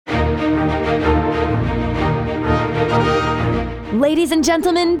Ladies and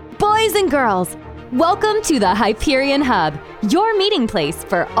gentlemen, boys and girls, welcome to the Hyperion Hub, your meeting place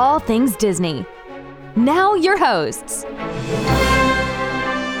for all things Disney. Now your hosts.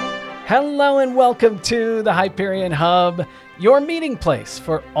 Hello and welcome to the Hyperion Hub, your meeting place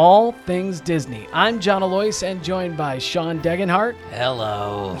for all things Disney. I'm John Alois and joined by Sean Degenhart.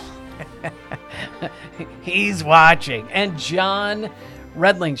 Hello. He's watching. And John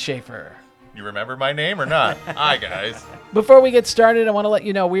Redlingshafer. You remember my name or not? Hi, guys. Before we get started, I want to let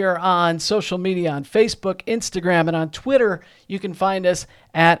you know we are on social media on Facebook, Instagram, and on Twitter. You can find us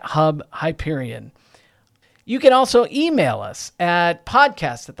at Hub Hyperion. You can also email us at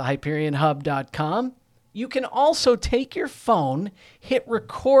podcast@thehyperionhub.com. You can also take your phone, hit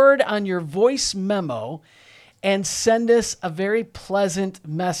record on your voice memo, and send us a very pleasant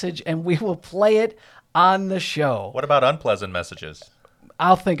message, and we will play it on the show. What about unpleasant messages?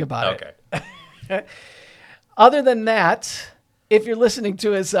 I'll think about it. Other than that, if you're listening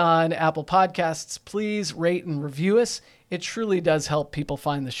to us on Apple Podcasts, please rate and review us. It truly does help people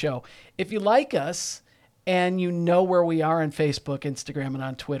find the show. If you like us and you know where we are on Facebook, Instagram, and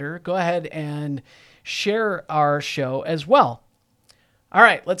on Twitter, go ahead and share our show as well. All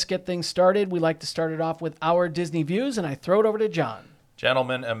right, let's get things started. We like to start it off with our Disney views, and I throw it over to John.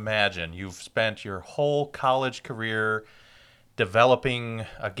 Gentlemen, imagine you've spent your whole college career developing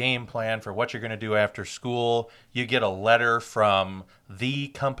a game plan for what you're going to do after school. You get a letter from the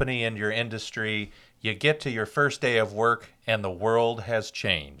company in your industry. You get to your first day of work, and the world has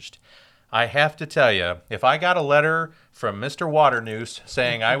changed. I have to tell you, if I got a letter from Mr. Waternoose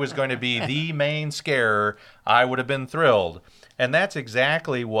saying I was going to be the main scarer, I would have been thrilled. And that's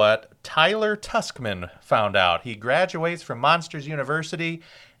exactly what Tyler Tuskman found out. He graduates from Monsters University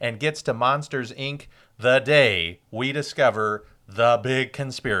and gets to Monsters, Inc. the day we discover the big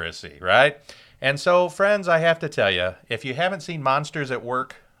conspiracy, right? And so, friends, I have to tell you, if you haven't seen Monsters at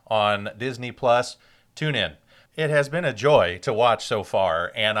Work on Disney+, tune in. It has been a joy to watch so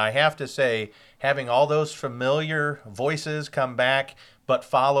far, and I have to say, having all those familiar voices come back but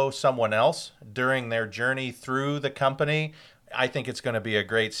follow someone else during their journey through the company, I think it's going to be a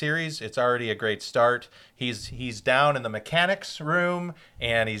great series. It's already a great start. He's down in the mechanics room,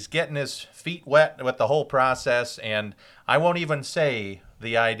 and he's getting his feet wet with the whole process, and I won't even say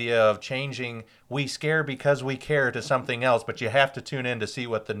the idea of changing "we scare because we care" to something else, but you have to tune in to see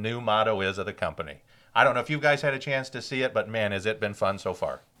what the new motto is of the company. I don't know if you guys had a chance to see it, but man, has it been fun so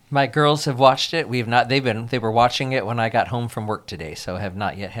far. My girls have watched it. We've not. They were watching it when I got home from work today, so have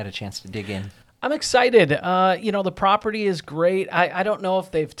not yet had a chance to dig in. I'm excited. The property is great. I don't know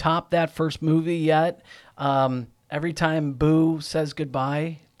if they've topped that first movie yet. Every time Boo says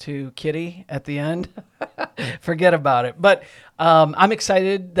goodbye to Kitty at the end, forget about it. But I'm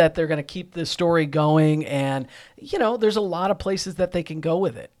excited that they're going to keep the story going. And, there's a lot of places that they can go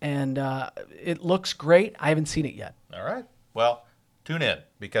with it. And it looks great. I haven't seen it yet. All right. Well, tune in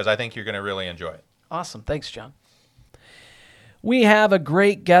because I think you're going to really enjoy it. Awesome. Thanks, John. We have a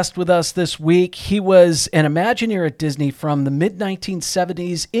great guest with us this week. He was an Imagineer at Disney from the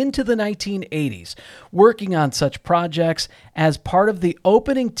mid-1970s into the 1980s, working on such projects as part of the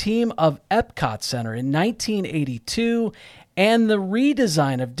opening team of Epcot Center in 1982 and the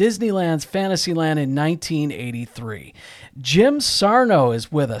redesign of Disneyland's Fantasyland in 1983. Jim Sarno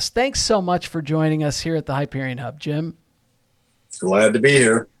is with us. Thanks so much for joining us here at the Hyperion Hub, Jim. Glad to be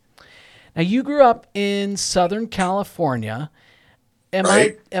here. Now, you grew up in Southern California.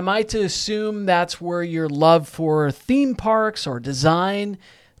 Right. Am I to assume that's where your love for theme parks or design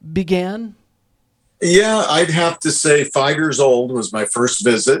began? Yeah, I'd have to say 5 years old was my first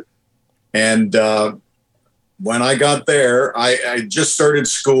visit. And when I got there, I just started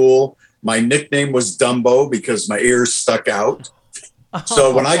school. My nickname was Dumbo because my ears stuck out.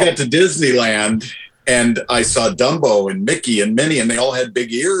 So when I got to Disneyland and I saw Dumbo and Mickey and Minnie, and they all had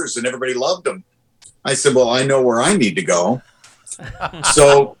big ears and everybody loved them, I said, well, I know where I need to go.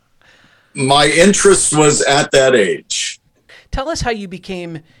 So my interest was at that age. Tell us how you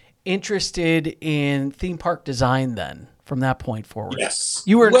became interested in theme park design then, from that point forward. Yes.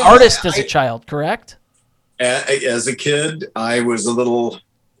 You were an artist as a child, correct? As a kid, I was a little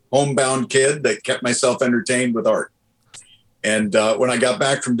homebound kid that kept myself entertained with art. And when I got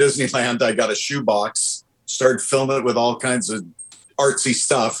back from Disneyland, I got a shoebox, started filling it with all kinds of artsy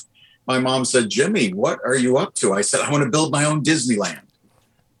stuff. My mom said, Jimmy, what are you up to? I said, I want to build my own Disneyland.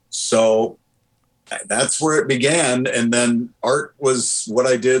 So that's where it began. And then art was what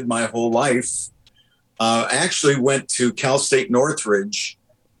I did my whole life. I actually went to Cal State Northridge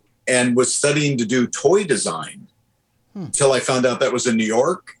and was studying to do toy design until I found out that was in New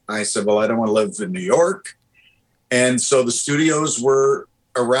York. I said, well, I don't want to live in New York. And so the studios were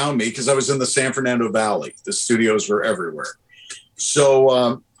around me because I was in the San Fernando Valley. The studios were everywhere.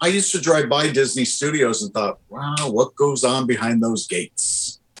 So I used to drive by Disney Studios and thought, wow, what goes on behind those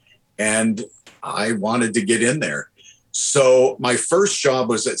gates? And I wanted to get in there. So my first job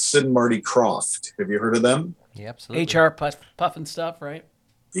was at Sid and Marty Krofft. Have you heard of them? Yeah, absolutely. HR puff and stuff, right?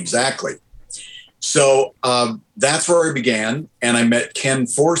 Exactly. So that's where I began. And I met Ken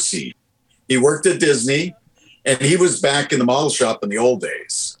Forsey. He worked at Disney, and he was back in the model shop in the old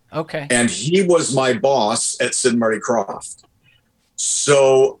days. Okay. And he was my boss at Sid and Marty Krofft.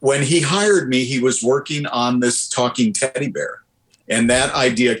 So when he hired me, he was working on this talking teddy bear. And that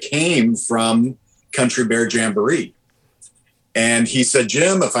idea came from Country Bear Jamboree. And he said,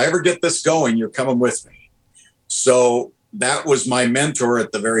 Jim, if I ever get this going, you're coming with me. So that was my mentor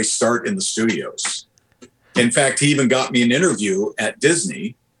at the very start in the studios. In fact, he even got me an interview at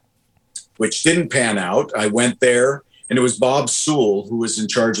Disney, which didn't pan out. I went there, and it was Bob Sewell who was in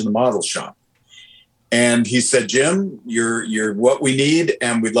charge of the model shop. And he said, Jim, you're what we need,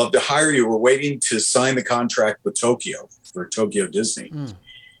 and we'd love to hire you. We're waiting to sign the contract with Tokyo for Tokyo Disney. Mm.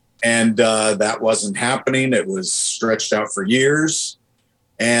 And that wasn't happening. It was stretched out for years.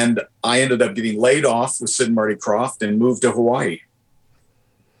 And I ended up getting laid off with Sid and Marty Krofft and moved to Hawaii.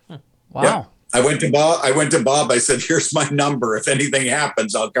 Wow. Yeah. I went to Bob. I said, here's my number. If anything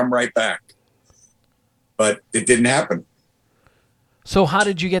happens, I'll come right back. But it didn't happen. So how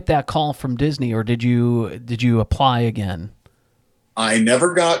did you get that call from Disney, or did you apply again? I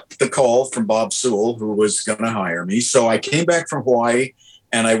never got the call from Bob Sewell, who was going to hire me. So I came back from Hawaii,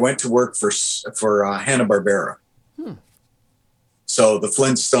 and I went to work for Hanna-Barbera. So the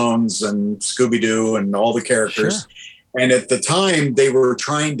Flintstones and Scooby-Doo and all the characters. Sure. And at the time, they were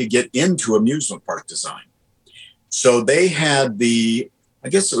trying to get into amusement park design. So they had I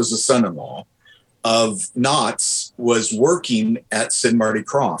guess it was the son-in-law of Knotts was working at Sid and Marty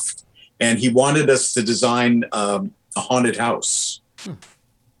Krofft. And he wanted us to design a haunted house.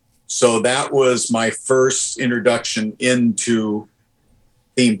 So that was my first introduction into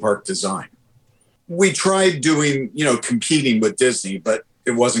theme park design. We tried doing, competing with Disney, but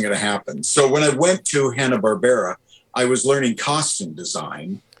it wasn't going to happen. So when I went to Hanna-Barbera, I was learning costume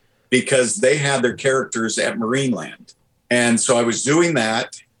design because they had their characters at Marineland. And so I was doing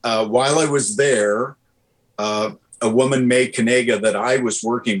that. While I was there, a woman, May Kanega, that I was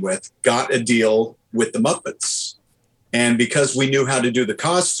working with, got a deal with the Muppets. And because we knew how to do the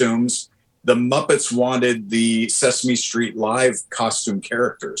costumes, the Muppets wanted the Sesame Street Live costume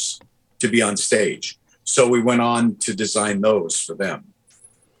characters to be on stage. So we went on to design those for them.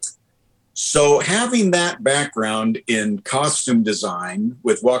 So having that background in costume design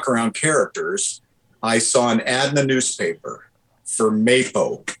with walk around characters, I saw an ad in the newspaper for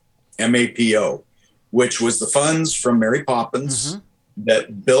MAPO, MAPO, which was the funds from Mary Poppins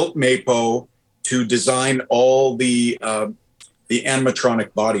that built MAPO to design all the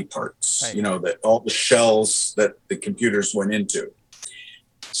animatronic body parts, right. That all the shells that the computers went into.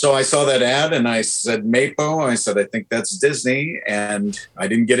 So I saw that ad and I said, MAPO. I said, I think that's Disney. And I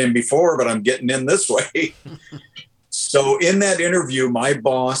didn't get in before, but I'm getting in this way. So in that interview, my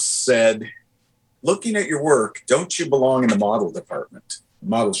boss said, looking at your work, don't you belong in the model department,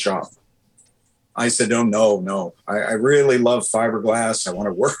 model shop? I said, oh, no. I really love fiberglass. I want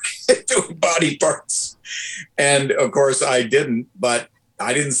to work doing body parts. And of course I didn't, but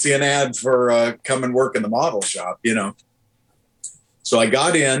I didn't see an ad for come and work in the model shop, So I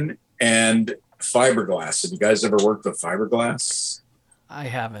got in, and fiberglass. Have you guys ever worked with fiberglass? I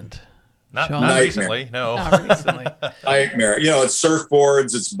haven't. Not recently, no. Not recently. Nightmare. It's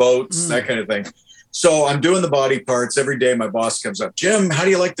surfboards, it's boats, that kind of thing. So I'm doing the body parts every day. My boss comes up, Jim, how do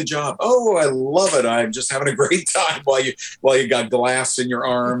you like the job? Oh, I love it. I'm just having a great time while you got glass in your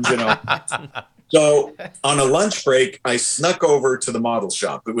arms, So on a lunch break, I snuck over to the model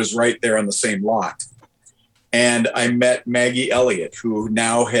shop. It was right there on the same lot. And I met Maggie Elliott, who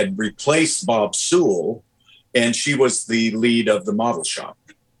now had replaced Bob Sewell, and she was the lead of the model shop.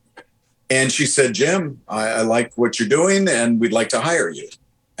 And she said, Jim, I like what you're doing, and we'd like to hire you.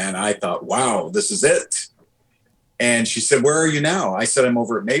 And I thought, wow, this is it. And she said, where are you now? I said, I'm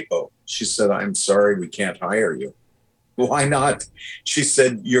over at MAPO. She said, I'm sorry, we can't hire you. Why not? She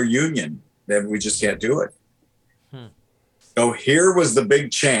said, you're union. Then we just can't do it. So here was the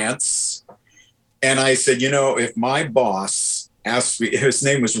big chance. And I said, if my boss asked me, his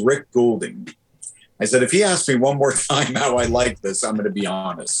name was Rick Goulding. I said, if he asked me one more time how I like this, I'm going to be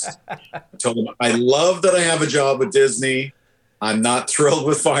honest. I told him, I love that I have a job with Disney. I'm not thrilled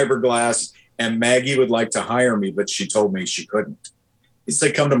with fiberglass. And Maggie would like to hire me, but she told me she couldn't. He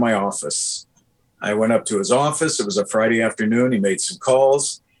said, come to my office. I went up to his office. It was a Friday afternoon. He made some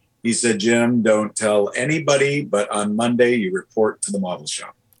calls. He said, Jim, don't tell anybody, but on Monday you report to the model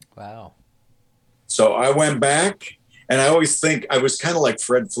shop. Wow. So I went back, and I always think I was kind of like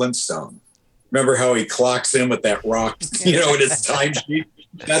Fred Flintstone. Remember how he clocks in with that rock, in his timesheet?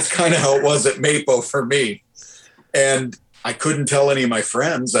 That's kind of how it was at Mapo for me. And I couldn't tell any of my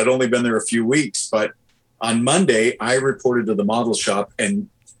friends. I'd only been there a few weeks, but on Monday I reported to the model shop and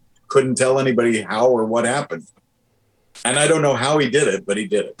couldn't tell anybody how or what happened. And I don't know how he did it, but he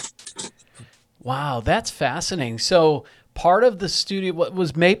did it. Wow, that's fascinating. So part of the studio, what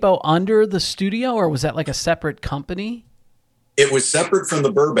was Mapo under the studio, or was that like a separate company? It was separate from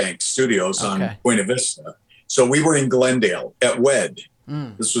the Burbank studios on Buena Vista. So we were in Glendale at WED.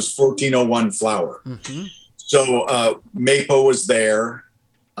 This was 1401 Flower. Mm-hmm. So Mapo was there.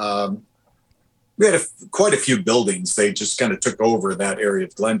 We had quite a few buildings. They just kind of took over that area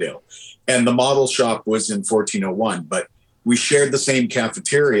of Glendale. And the model shop was in 1401. But we shared the same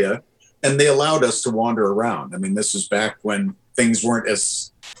cafeteria, and they allowed us to wander around. I mean, this was back when things weren't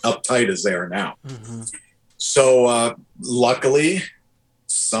as uptight as they are now. Mm-hmm. So luckily,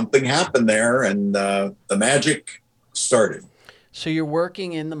 something happened there, and the magic started. So you're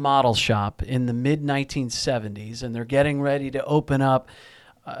working in the model shop in the mid-1970s, and they're getting ready to open up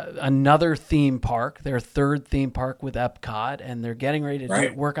another theme park, their third theme park with Epcot, and they're getting ready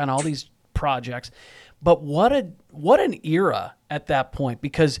to work on all these projects. But what an era at that point,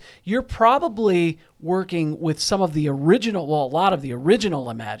 because you're probably working with some of the original, well, a lot of the original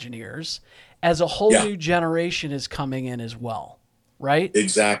Imagineers, as a whole new generation is coming in as well, right?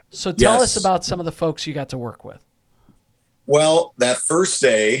 Exactly. So tell us about some of the folks you got to work with. Well, that first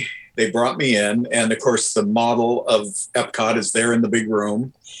day, they brought me in, and of course, the model of Epcot is there in the big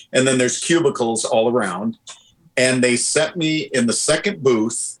room, and then there's cubicles all around, and they set me in the second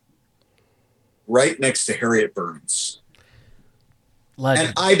booth right next to Harriet Burns. Legend.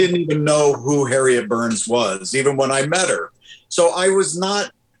 And I didn't even know who Harriet Burns was, even when I met her. So I was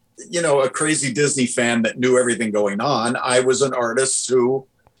not, a crazy Disney fan that knew everything going on. I was an artist who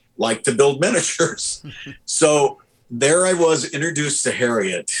liked to build miniatures. So there I was, introduced to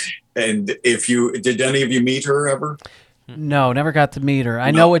Harriet. And did any of you meet her ever? No, never got to meet her. I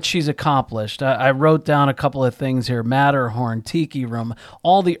know what she's accomplished. I wrote down a couple of things here. Matterhorn, Tiki Room,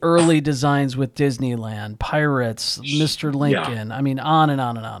 all the early designs with Disneyland, Pirates, Mr. Lincoln. Yeah. I mean, on and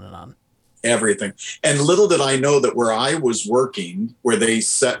on and on and on. Everything. And little did I know that where I was working, where they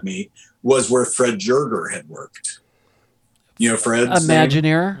set me, was where Fred Jerger had worked. You know Fred's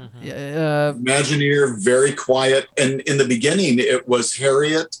Imagineer. Mm-hmm. Imagineer, very quiet. And in the beginning, it was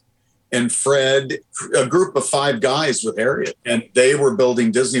Harriet and Fred, a group of 5 guys with Harriet, and they were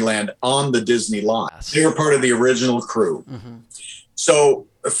building Disneyland on the Disney lot. They were part of the original crew. Mm-hmm. So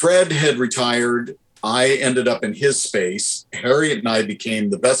Fred had retired. I ended up in his space. Harriet and I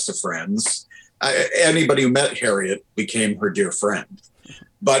became the best of friends. Anybody who met Harriet became her dear friend.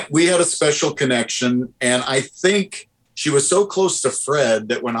 But we had a special connection, and I think she was so close to Fred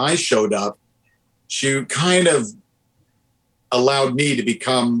that when I showed up, she kind of allowed me to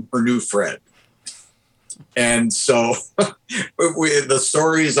become her new Fred. And so the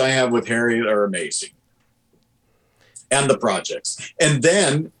stories I have with Harriet are amazing. And the projects. And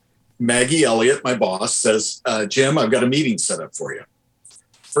then Maggie Elliott, my boss, says, Jim, I've got a meeting set up for you.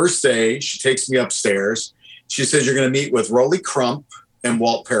 First day, she takes me upstairs. She says, you're going to meet with Rolly Crump and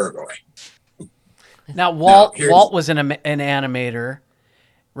Walt Paraguay. Now, Walt was an animator,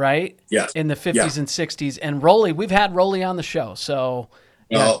 right? Yes. In the 50s and 60s. And Rolly, we've had Rolly on the show. So,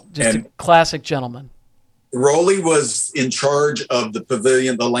 just a classic gentleman. Rolly was in charge of the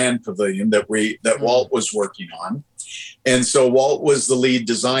pavilion, the land pavilion that Walt was working on. And so Walt was the lead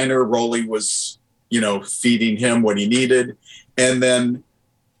designer. Rolly was, feeding him what he needed. And then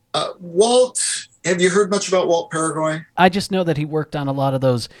Walt, have you heard much about Walt Paraguay? I just know that he worked on a lot of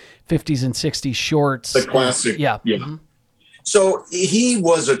those 50s and 60s shorts. The classic. Yeah. Mm-hmm. So he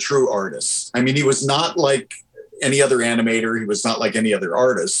was a true artist. I mean, he was not like any other animator. He was not like any other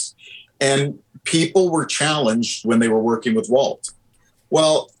artist. And people were challenged when they were working with Walt.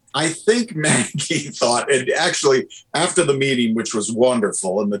 Well, I think Maggie thought, and actually after the meeting, which was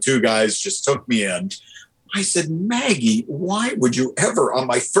wonderful, and the 2 guys just took me in, I said, Maggie, why would you ever on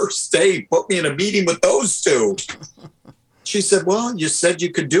my first day put me in a meeting with those 2? She said, well, you said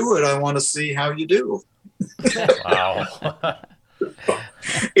you could do it. I want to see how you do. Wow.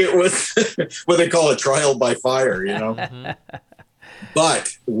 It was what they call a trial by fire, Mm-hmm.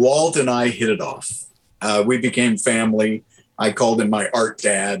 But Walt and I hit it off. We became family. I called him my art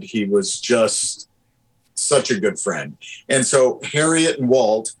dad. He was just such a good friend. And so Harriet and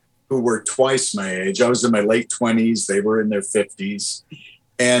Walt who were twice my age. I was in my late 20s. They were in their 50s.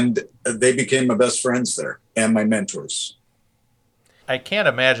 And they became my best friends there and my mentors. I can't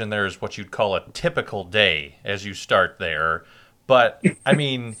imagine there's what you'd call a typical day as you start there. But, I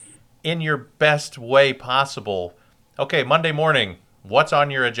mean, in your best way possible, okay, Monday morning, what's on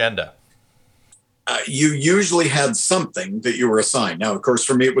your agenda? You usually had something that you were assigned. Now, of course,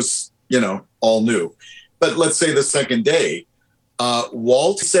 for me, it was, all new. But let's say the second day,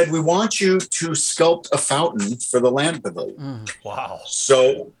 Walt said, we want you to sculpt a fountain for the land pavilion. Wow.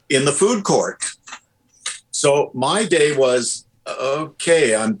 So in the food court. So my day was,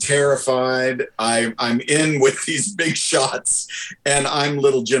 okay, I'm terrified. I'm in with these big shots, and I'm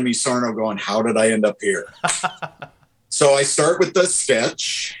little Jimmy Sarno going, how did I end up here? So I start with the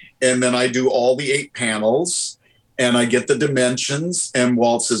sketch, and then I do all the 8 panels, and I get the dimensions, and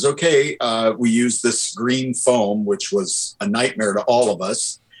Walt says, okay, we use this green foam, which was a nightmare to all of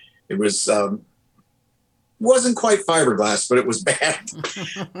us. It was wasn't quite fiberglass, but it was bad.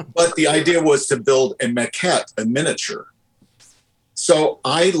 But the idea was to build a maquette, a miniature. So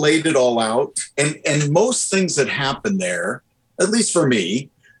I laid it all out, and most things that happened there, at least for me,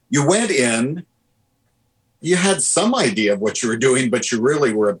 you went in, you had some idea of what you were doing, but you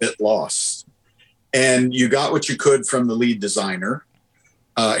really were a bit lost. And you got what you could from the lead designer.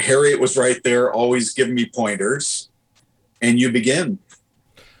 Harriet was right there, always giving me pointers, and you begin.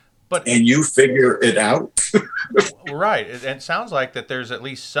 And you figure it out. Right. It sounds like that there's at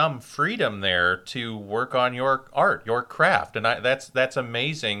least some freedom there to work on your art, your craft. And that's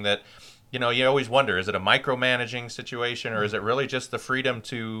amazing that, you always wonder, is it a micromanaging situation, or is it really just the freedom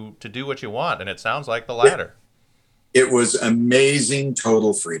to do what you want? And it sounds like the latter. It was amazing,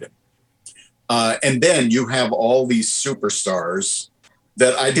 total freedom. And then you have all these superstars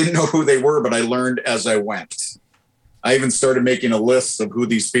that I didn't know who they were, but I learned as I went. I even started making a list of who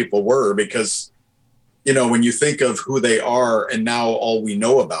these people were because, when you think of who they are and now all we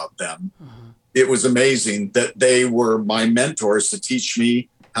know about them, it was amazing that they were my mentors to teach me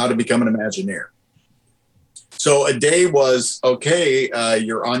how to become an Imagineer. So a day was, okay,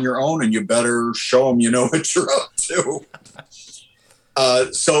 you're on your own and you better show them you know what you're up to.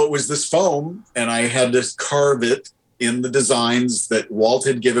 So it was this foam, and I had to carve it in the designs that Walt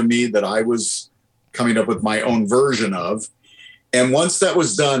had given me that I was coming up with my own version of. And once that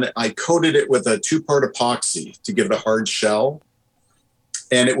was done, I coated it with a 2-part epoxy to give it a hard shell.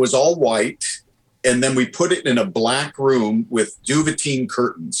 And it was all white. And then we put it in a black room with duvetine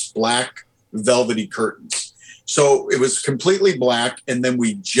curtains, black velvety curtains. So it was completely black. And then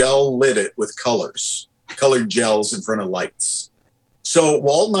we gel lit it with colored gels in front of lights. So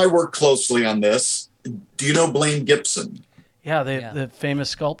Walt and I worked closely on this. Do you know Blaine Gibson? Yeah, the famous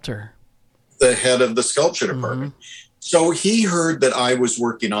sculptor. The head of the sculpture department. So he heard that I was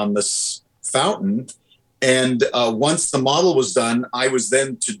working on this fountain. And once the model was done, I was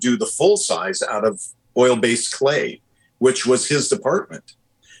then to do the full size out of oil-based clay, which was his department.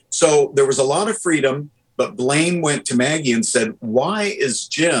 So there was a lot of freedom, but Blaine went to Maggie and said, why is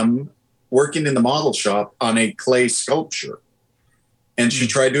Jim working in the model shop on a clay sculpture? And she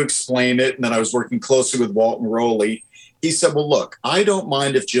tried to explain it. And then I was working closely with Walt and Rowley. He said, well, look, I don't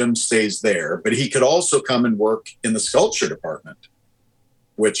mind if Jim stays there, but he could also come and work in the sculpture department,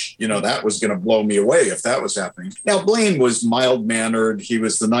 which, that was going to blow me away if that was happening. Now, Blaine was mild-mannered. He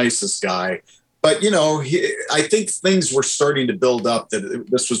was the nicest guy. But, I think things were starting to build up that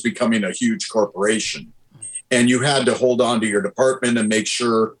this was becoming a huge corporation. And you had to hold on to your department and make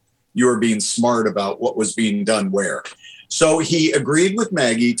sure you were being smart about what was being done where. So he agreed with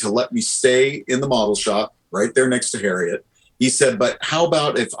Maggie to let me stay in the model shop right there next to Harriet. He said, but how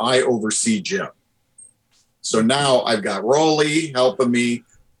about if I oversee Jim? So now I've got Rowley helping me,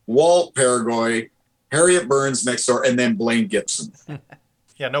 Walt Paragoy, Harriet Burns next door, and then Blaine Gibson.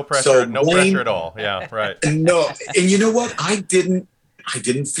 Yeah, no pressure, So no Blaine- pressure at all. Yeah, right. No, and you know what? I didn't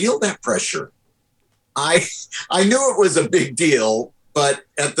feel that pressure. I knew it was a big deal, but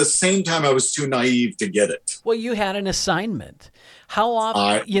at the same time, I was too naive to get it. Well, you had an assignment. How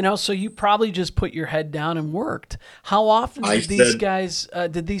often, so you probably just put your head down and worked. How often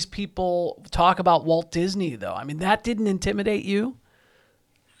did these people talk about Walt Disney, though? I mean, that didn't intimidate you?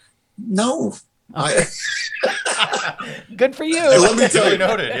 No. Good for you. Let me tell you,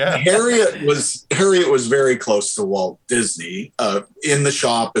 Noted, yeah. Harriet was very close to Walt Disney in the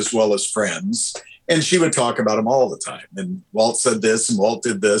shop as well as friends. And she would talk about him all the time. And Walt said this and Walt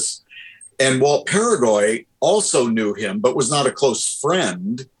did this. And Walt Paragoy also knew him, but was not a close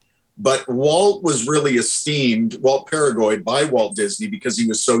friend. But Walt was really esteemed, Walt Paragoy, by Walt Disney because he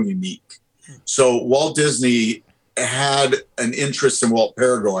was so unique. So Walt Disney had an interest in Walt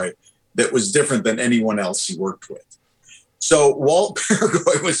Paragoy that was different than anyone else he worked with. So Walt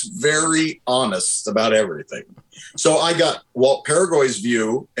Paragoy was very honest about everything. So I got Walt Paragoy's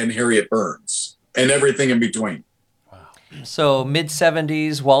view and Harriet Burns and everything in between. So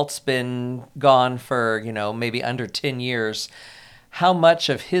mid-70s, Walt's been gone for, maybe under 10 years. How much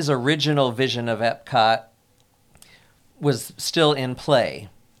of his original vision of Epcot was still in play?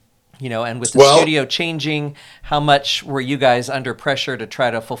 And with the studio changing, how much were you guys under pressure to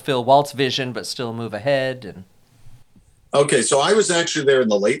try to fulfill Walt's vision but still move ahead? Okay, so I was actually there in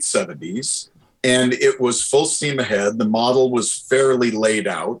the late 70s, and it was full steam ahead. The model was fairly laid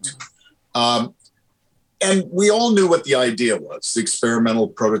out. And we all knew what the idea was, the experimental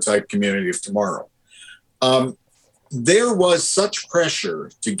prototype community of tomorrow. There was such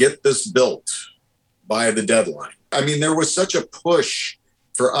pressure to get this built by the deadline. I mean, there was such a push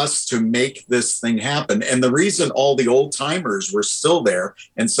for us to make this thing happen. And the reason all the old timers were still there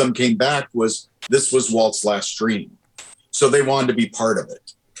and some came back was this was Walt's last dream. So they wanted to be part of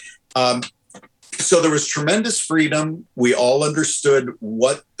it. So there was tremendous freedom. We all understood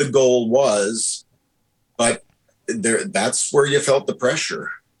what the goal was, but that's where you felt the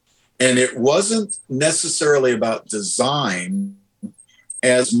pressure. And it wasn't necessarily about design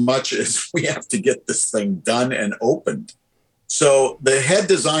as much as we have to get this thing done and opened. So the head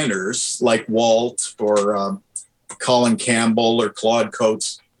designers like Walt or Colin Campbell or Claude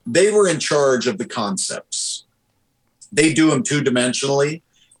Coates, they were in charge of the concepts. They do them two-dimensionally,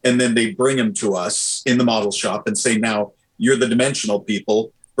 and then they bring them to us in the model shop and say, now, you're the dimensional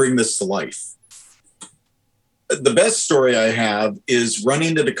people, bring this to life. The best story I have is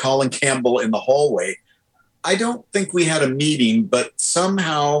running into Colin Campbell in the hallway. I don't think we had a meeting, but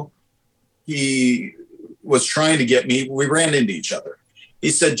somehow he was trying to get me. We ran into each other. He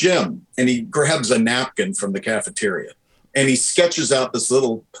said, Jim, and he grabs a napkin from the cafeteria, and he sketches out this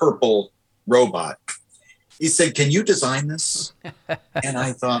little purple robot. He said, can you design this? And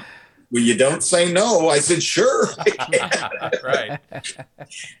I thought, well, you don't say no. I said, sure, I can. Right.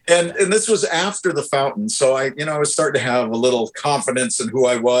 And this was after the fountain. So I was starting to have a little confidence in who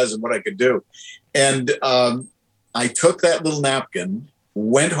I was and what I could do. And I took that little napkin,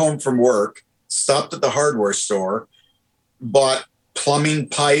 went home from work, stopped at the hardware store, bought plumbing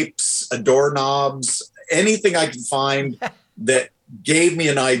pipes, doorknobs, anything I could find that gave me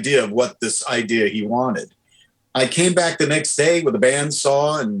an idea of what this idea he wanted. I came back the next day with a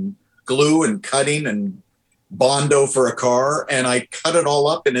bandsaw and glue and cutting and Bondo for a car, and I cut it all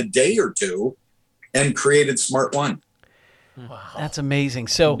up in a day or two and created Smart One. Wow. That's amazing.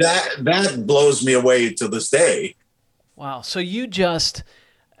 So that blows me away to this day. Wow. So you just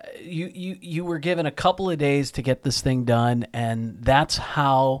you were given a couple of days to get this thing done, and that's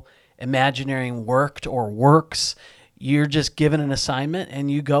how Imagineering worked or works. You're just given an assignment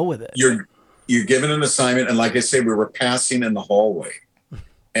and you go with it. You're given an assignment, and like I say, we were passing in the hallway.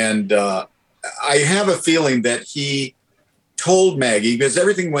 And I have a feeling that he told Maggie, because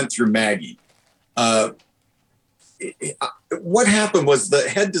everything went through Maggie. What happened was the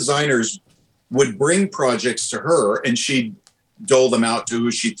head designers would bring projects to her, and she'd dole them out to who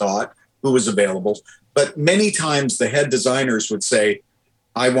she thought, who was available. But many times the head designers would say,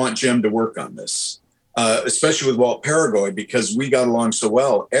 I want Jim to work on this. Especially with Walt Paragoy, because we got along so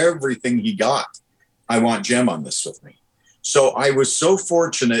well. Everything he got, I want Jim on this with me. So I was so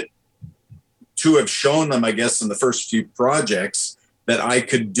fortunate to have shown them, I guess, in the first few projects that I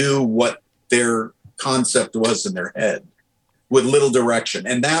could do what their concept was in their head with little direction.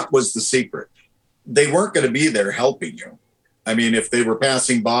 And that was the secret. They weren't going to be there helping you. I mean, if they were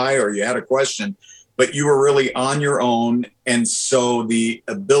passing by or you had a question, but you were really on your own. And so the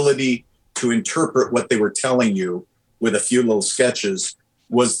ability to interpret what they were telling you with a few little sketches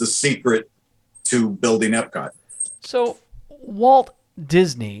was the secret to building Epcot. So Walt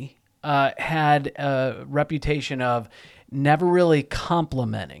Disney had a reputation of never really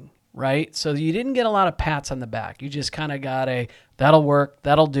complimenting, right? So you didn't get a lot of pats on the back. You just kind of got that'll work,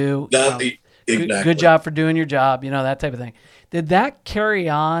 that'll do. Exactly. Good job for doing your job, that type of thing. Did that carry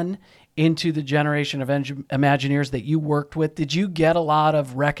on into the generation of Imagineers that you worked with? Did you get a lot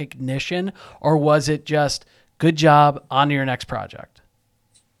of recognition, or was it just good job, on to your next project?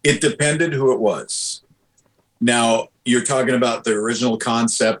 It depended who it was. Now, you're talking about the original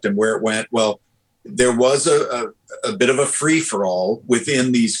concept and where it went. Well, there was a bit of a free-for-all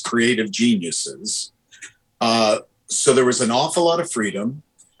within these creative geniuses. So there was an awful lot of freedom.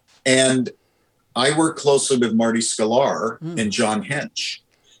 And I worked closely with Marty Sklar and John Hench.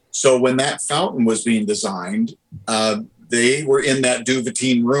 So when that fountain was being designed, they were in that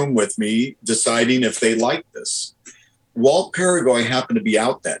Duvetine room with me deciding if they liked this. Walt Paragoy happened to be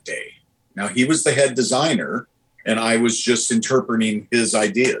out that day. Now, he was the head designer, and I was just interpreting his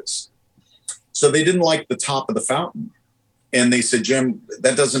ideas. So they didn't like the top of the fountain. And they said, Jim,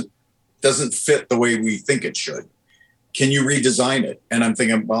 that doesn't fit the way we think it should. Can you redesign it? And I'm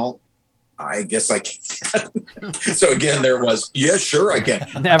thinking, well, I guess I can. So again, there was, yeah, sure, I can.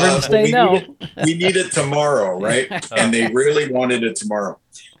 Never say no. We need it tomorrow, right? And they really wanted it tomorrow.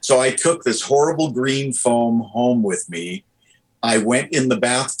 So I took this horrible green foam home with me. I went in the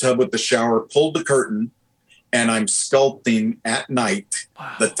bathtub with the shower, pulled the curtain, and I'm sculpting at night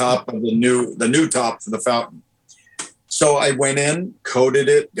the top of the new top for the fountain. So I went in, coated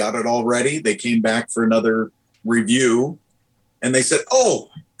it, got it all ready. They came back for another review, and they said, "Oh,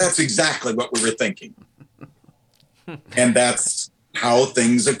 that's exactly what we were thinking." And that's how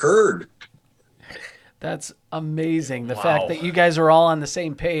things occurred. That's amazing. The fact that you guys are all on the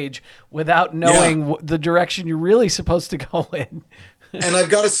same page without knowing the direction you're really supposed to go in. And I've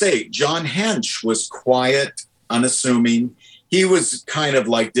got to say, John Hench was quiet, unassuming. He was kind of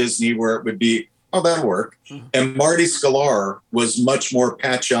like Disney, where it would be, "Oh, that'll work." And Marty Sklar was much more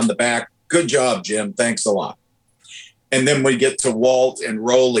patchy on the back. "Good job, Jim. Thanks a lot." And then we get to Walt and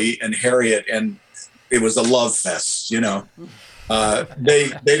Rowley and Harriet, and it was a love fest, you know.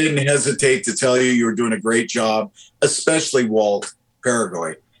 They didn't hesitate to tell you were doing a great job, especially Walt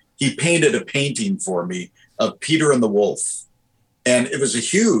Paragoy. He painted a painting for me of Peter and the Wolf. And it was a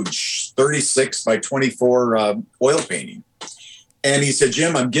huge 36 by 24 oil painting. And he said,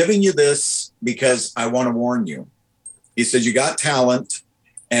 "Jim, I'm giving you this because I want to warn you." He said, "You got talent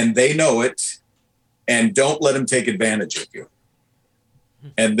and they know it, and don't let them take advantage of you."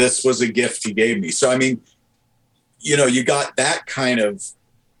 And this was a gift he gave me. So, I mean, you know, you got that kind of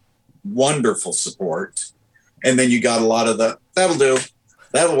wonderful support. And then you got a lot of that'll do,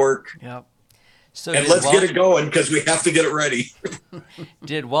 that'll work. Yep. So and let's get it going because we have to get it ready.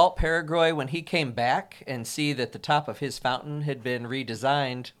 Did Walt Paragoy, when he came back and see that the top of his fountain had been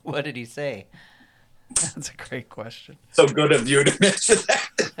redesigned, what did he say? That's a great question. So good of you to mention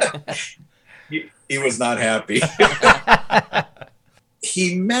that. He was not happy.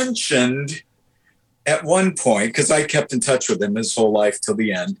 He mentioned at one point, because I kept in touch with him his whole life till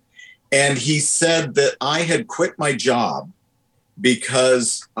the end, and he said that I had quit my job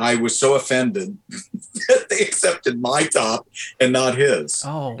because I was so offended that they accepted my top and not his.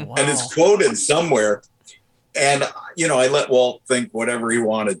 Oh, wow. And it's quoted somewhere. And, you know, I let Walt think whatever he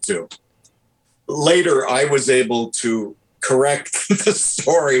wanted to. Later, I was able to correct the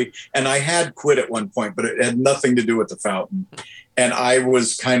story, and I had quit at one point, but it had nothing to do with the fountain. And I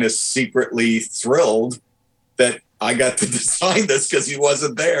was kind of secretly thrilled that I got to design this because he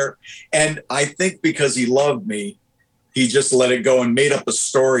wasn't there. And I think because he loved me, he just let it go and made up a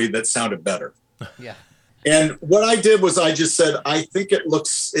story that sounded better. Yeah. And what I did was I just said, I think it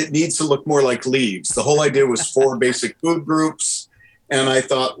needs to look more like leaves. The whole idea was 4 basic food groups. And I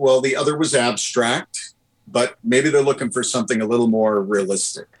thought, well, the other was abstract, but maybe they're looking for something a little more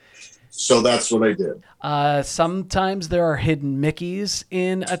realistic. So that's what I did. Sometimes there are hidden Mickeys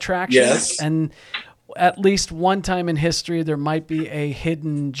in attractions. Yes. And at least one time in history, there might be a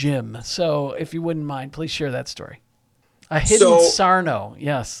hidden Jim. So if you wouldn't mind, please share that story. A hidden Sarno,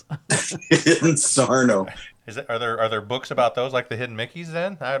 yes. Hidden Sarno. Are there books about those, like the hidden Mickeys?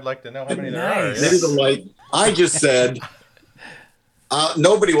 Then I'd like to know how many there are. Maybe I just said,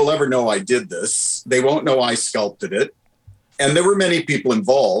 nobody will ever know I did this. They won't know I sculpted it, and there were many people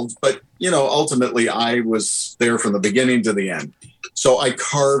involved. But you know, ultimately, I was there from the beginning to the end. So I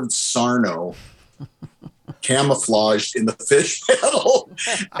carved Sarno, camouflaged in the fish panel,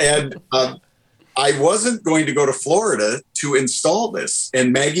 and. I wasn't going to go to Florida to install this.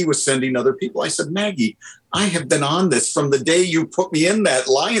 And Maggie was sending other people. I said, Maggie, I have been on this from the day you put me in that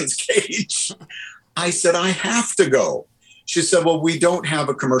lion's cage. I said, I have to go. She said, well, we don't have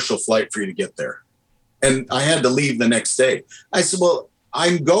a commercial flight for you to get there. And I had to leave the next day. I said, well,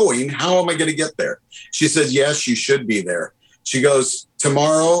 I'm going. How am I going to get there? She said, yes, you should be there. She goes,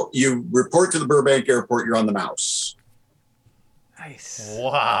 tomorrow you report to the Burbank airport. You're on the mouse. Nice.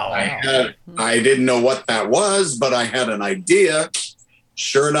 Wow. I didn't know what that was, but I had an idea.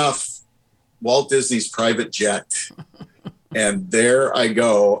 Sure enough, Walt Disney's private jet. And there I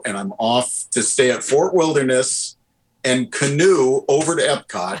go, and I'm off to stay at Fort Wilderness and canoe over to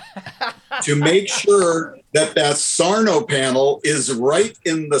Epcot to make sure that Sarno panel is right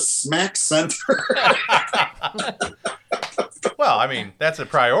in the smack center. Well, I mean, that's a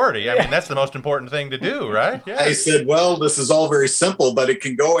priority. I mean, that's the most important thing to do, right? Yeah. I said, well, this is all very simple, but it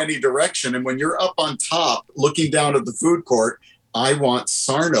can go any direction. And when you're up on top looking down at the food court, I want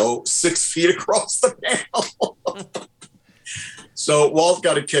Sarno 6 feet across the panel. So Walt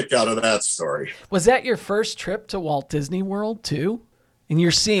got a kick out of that story. Was that your first trip to Walt Disney World too? And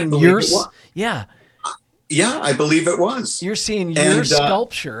you're seeing yeah, I believe it was. you're seeing your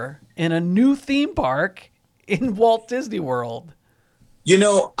sculpture in a new theme park in Walt Disney World. You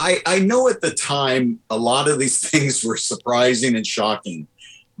know, I know at the time a lot of these things were surprising and shocking,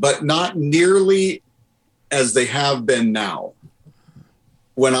 but not nearly as they have been now.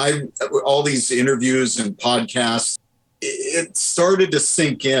 When all these interviews and podcasts, it started to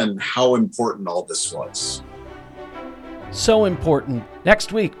sink in how important all this was. So important.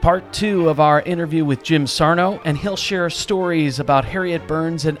 Next week, part 2 of our interview with Jim Sarno, and he'll share stories about Harriet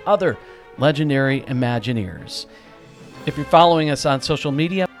Burns and other legendary Imagineers. If you're following us on social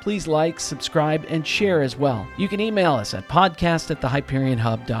media, please like, subscribe, and share as well. You can email us at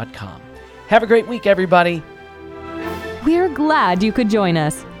podcast@thehyperionhub.com. Have a great week, everybody. We're glad you could join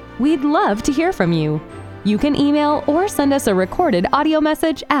us. We'd love to hear from you. You can email or send us a recorded audio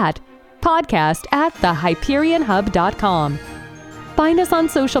message at podcast@thehyperionhub.com. Find us on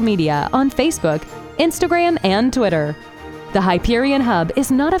social media on Facebook, Instagram, and Twitter. The Hyperion Hub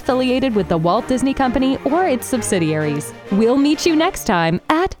is not affiliated with the Walt Disney Company or its subsidiaries. We'll meet you next time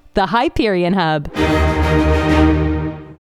at the Hyperion Hub.